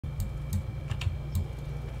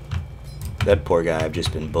That poor guy I've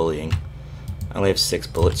just been bullying. I only have 6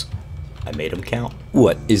 bullets. I made him count.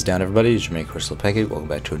 What is down, everybody? It's your main Crystal Pancake. Welcome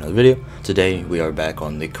back to another video. Today we are back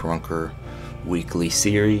on the Krunker weekly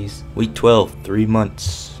series. Week 12, 3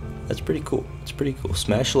 months. That's pretty cool. It's pretty cool.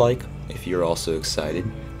 Smash like if you're also excited.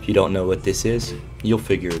 If you don't know what this is, you'll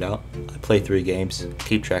figure it out. I play 3 games,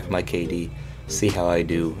 keep track of my KD, see how I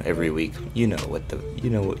do every week. You know what the,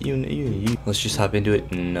 you. Let's just hop into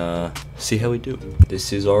it and see how we do.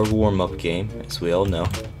 This is our warm-up game, as we all know.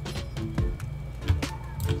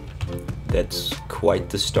 That's quite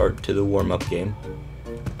the start to the warm-up game.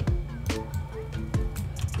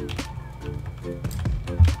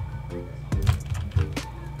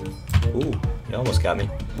 Ooh, you almost got me.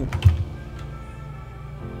 Ooh.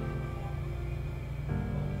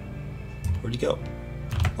 Where'd he go?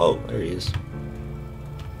 Oh, there he is.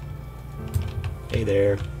 Hey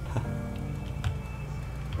there.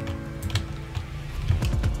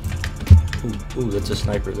 Ooh, that's a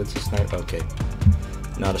sniper. That's a sniper. Okay.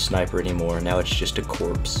 Not a sniper anymore. Now it's just a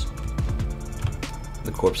corpse.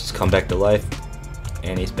 The corpse has come back to life,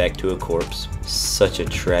 and he's back to a corpse. Such a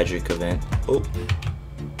tragic event. Oh.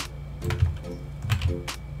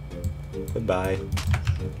 Goodbye.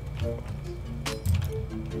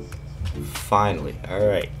 Finally.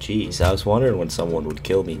 Alright. Jeez, I was wondering when someone would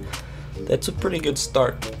kill me. That's a pretty good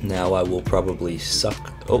start. Now I will probably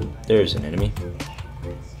suck. Oh, there's an enemy.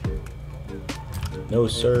 No,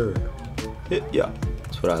 sir. Yeah.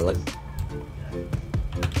 That's what I like.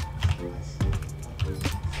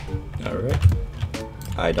 Alright.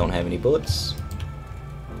 I don't have any bullets.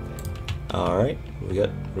 Alright. What we got?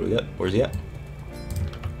 What we got? Where's he at?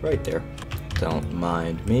 Right there. Don't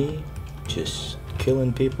mind me. Just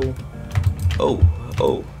killing people. Oh.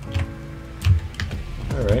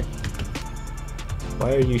 Alright.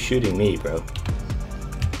 Why are you shooting me, bro?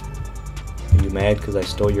 Are you mad because I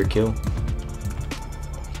stole your kill?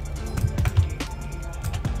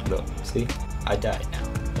 Look, see? I died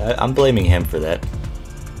now. I'm blaming him for that.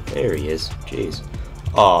 There he is. Jeez.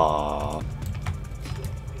 Aww.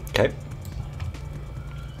 Okay.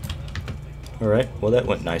 Alright, well that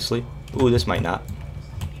went nicely. Ooh, this might not.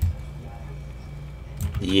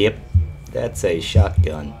 Yep. That's a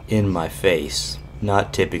shotgun in my face.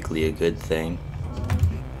 Not typically a good thing.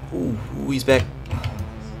 Ooh, he's back.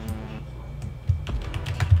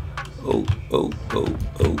 Oh.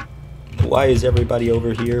 Why is everybody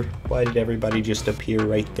over here? Why did everybody just appear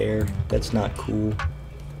right there? That's not cool.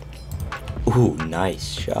 Ooh,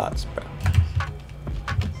 nice shots, bro.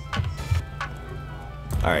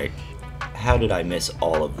 Alright. How did I miss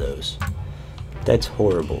all of those? That's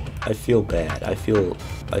horrible. I feel bad. I feel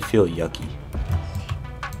yucky.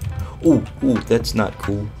 Ooh, that's not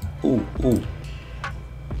cool. Ooh.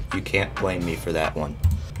 You can't blame me for that one.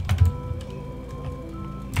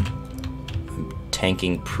 I'm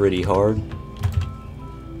tanking pretty hard.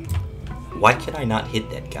 Why can I not hit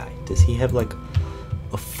that guy? Does he have like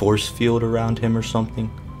a force field around him or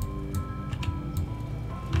something?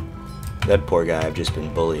 That poor guy I've just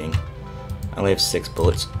been bullying. I only have 6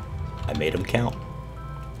 bullets. I made him count.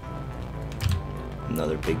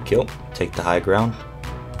 Another big kill. Take the high ground.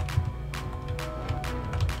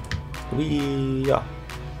 Wee-yah.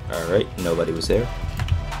 Alright, nobody was there.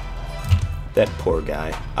 That poor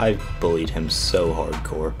guy. I've bullied him so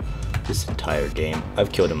hardcore this entire game.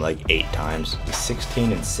 I've killed him like 8 times. He's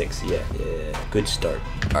 16 and 6. Yeah. Good start.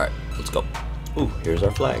 Alright, let's go. Ooh, here's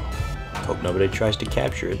our flag. Hope nobody tries to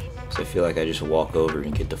capture it. So I feel like I just walk over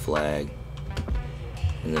and get the flag.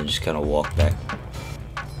 And then just kind of walk back.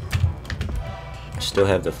 I still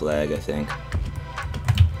have the flag, I think.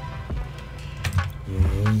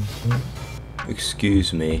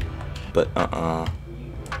 Excuse me, but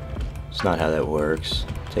it's not how that works.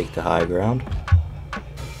 Take the high ground.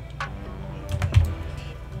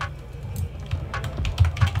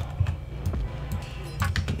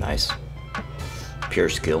 Nice. Pure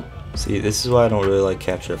skill. See, this is why I don't really like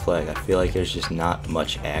capture the flag. I feel like there's just not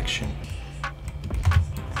much action.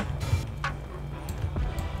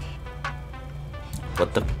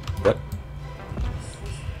 What?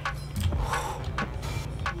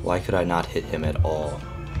 Why could I not hit him at all?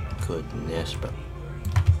 Goodness, bro.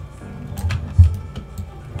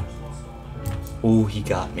 Ooh, he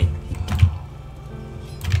got me.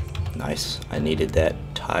 Nice. I needed that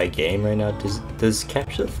tie game right now. Does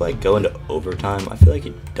capture the flag go into overtime? I feel like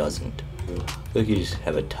it doesn't. I feel like you just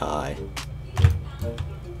have a tie.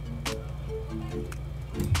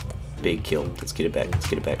 Big kill. Let's get it back. Let's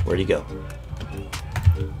get it back. Where'd he go?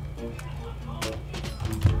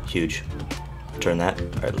 Huge. Turn that.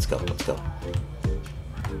 Alright, let's go. Let's go.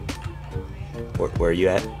 Where are you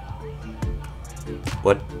at?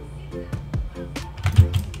 What?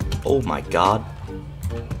 Oh my god.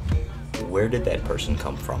 Where did that person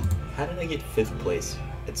come from? How did I get 5th place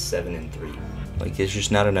at 7-3? Like, there's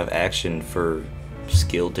just not enough action for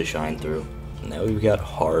skill to shine through. Now we've got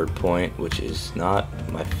hard point, which is not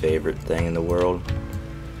my favorite thing in the world.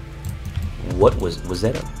 What was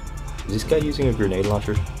that? Is this guy using a grenade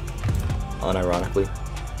launcher? Unironically,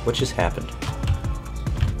 what just happened?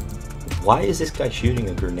 Why is this guy shooting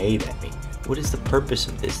a grenade at me? What is the purpose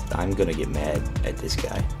of this? I'm gonna get mad at this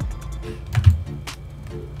guy.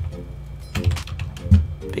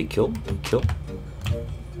 Big kill, big kill.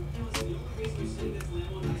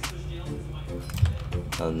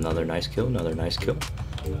 Another nice kill, another nice kill.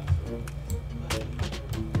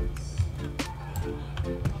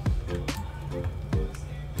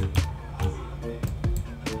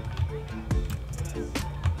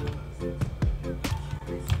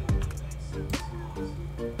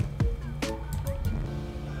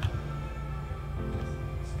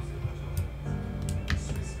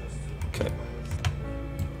 Okay.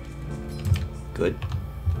 Good.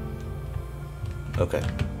 Okay.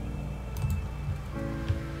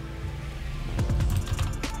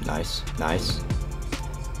 Nice, nice.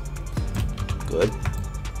 Good.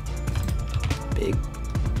 Big.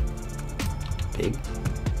 Big.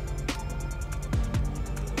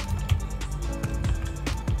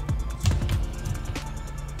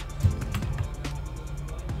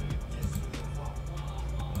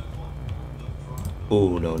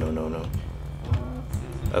 Oh, no, no, no, no.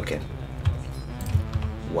 Okay.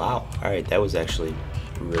 Wow. Alright, that was actually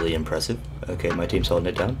really impressive. Okay, my team's holding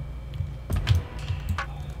it down.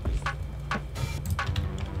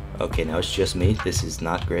 Okay, now it's just me. This is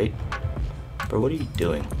not great. Bro, what are you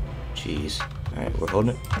doing? Jeez. Alright, we're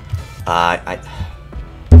holding it.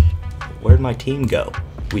 Where'd my team go?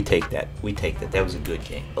 We take that. We take that. That was a good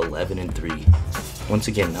game. 11-3. Once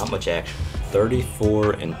again, not much action.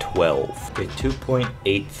 34-12. Okay,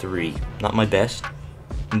 2.83. Not my best,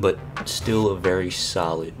 but still a very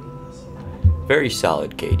solid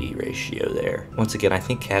KD ratio there. Once again, I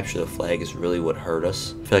think capture the flag is really what hurt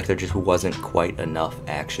us. I feel like there just wasn't quite enough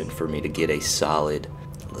action for me to get a solid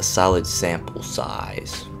sample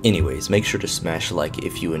size. Anyways, make sure to smash a like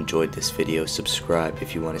if you enjoyed this video. Subscribe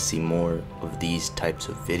if you want to see more of these types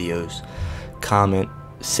of videos. Comment,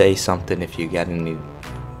 say something if you got any.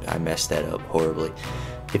 I messed that up horribly.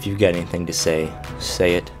 If you've got anything to say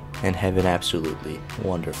it, and have an absolutely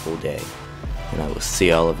wonderful day. And I will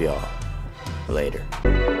see all of y'all later.